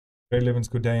Grade 11's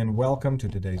good day and welcome to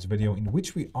today's video in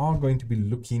which we are going to be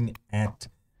looking at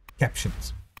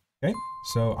captions. Okay,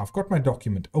 so I've got my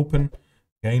document open.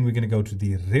 Again, we're going to go to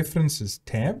the references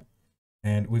tab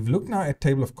and we've looked now at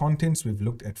table of contents. We've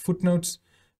looked at footnotes.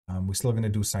 We're still going to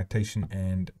do citation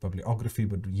and bibliography,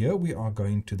 but here we are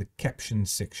going to the caption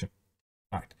section.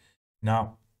 Right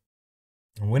now,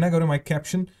 when I go to my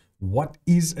caption, what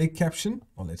is a caption?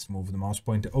 Well, let's move the mouse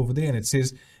pointer over there and it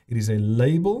says it is a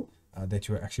label that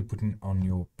you're actually putting on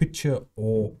your picture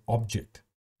or object.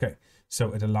 Okay,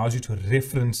 so it allows you to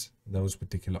reference those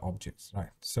particular objects, right?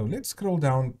 So let's scroll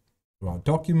down to our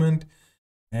document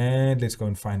and let's go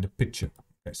and find a picture.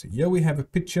 Okay, so here we have a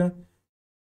picture, a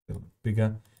little bit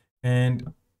bigger,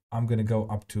 and I'm going to go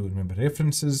up to, remember,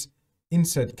 references,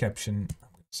 insert caption. I'm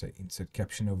going to say insert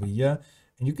caption over here.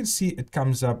 And you can see it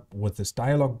comes up with this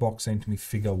dialog box saying to me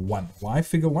figure 1. Why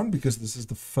figure 1? Because this is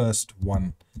the first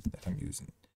one that I'm using.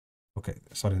 Okay,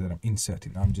 sorry that I'm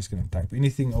inserting. I'm just going to type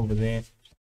anything over there.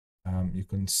 You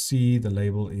can see the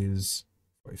label is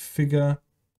for a figure.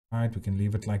 All right, we can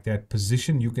leave it like that.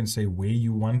 Position, you can say where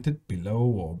you want it, below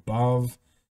or above.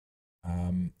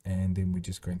 And then we're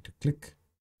just going to click.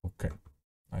 Okay,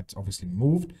 it's obviously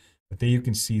moved. But there you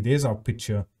can see there's our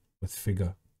picture with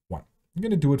figure 1. I'm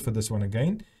going to do it for this one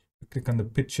again. Click on the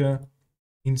picture,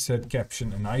 insert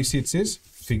caption, and now you see it says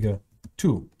figure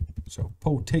 2. So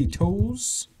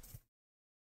potatoes.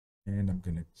 And I'm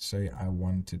going to say I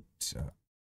want it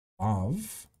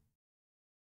above.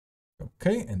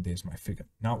 Okay, and there's my figure.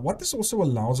 Now, what this also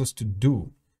allows us to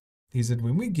do is that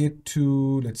when we get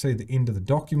to, let's say, the end of the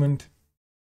document,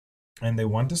 and they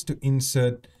want us to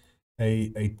insert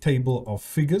a table of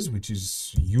figures, which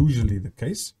is usually the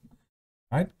case,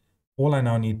 right? All I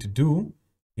now need to do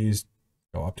is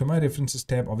go up to my references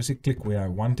tab, obviously click where I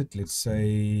want it. Let's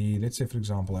say, for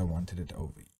example, I wanted it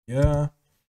over here.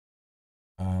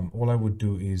 All I would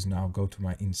do is now go to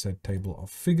my insert table of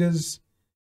figures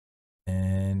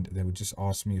and they would just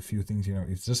ask me a few things. You know,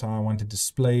 is this how I want it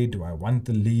displayed? Do I want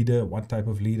the leader? What type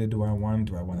of leader do I want?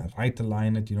 Do I want to right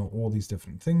align it? You know, all these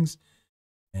different things.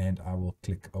 And I will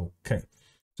click OK.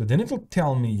 So then it will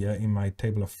tell me here in my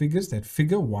table of figures that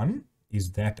figure 1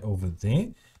 is that over there.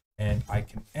 And I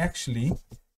can actually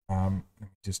let me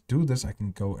just do this. I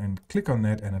can go and click on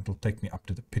that and it will take me up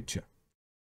to the picture.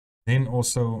 Then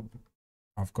also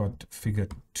I've got figure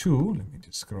 2. Let me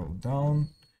just scroll down.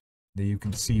 There you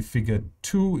can see figure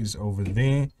 2 is over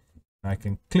there. I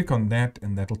can click on that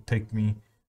and that'll take me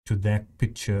to that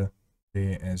picture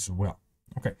there as well.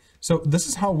 Okay, so this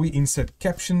is how we insert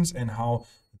captions and how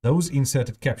those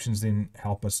inserted captions then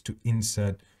help us to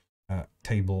insert a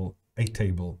table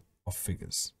of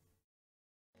figures.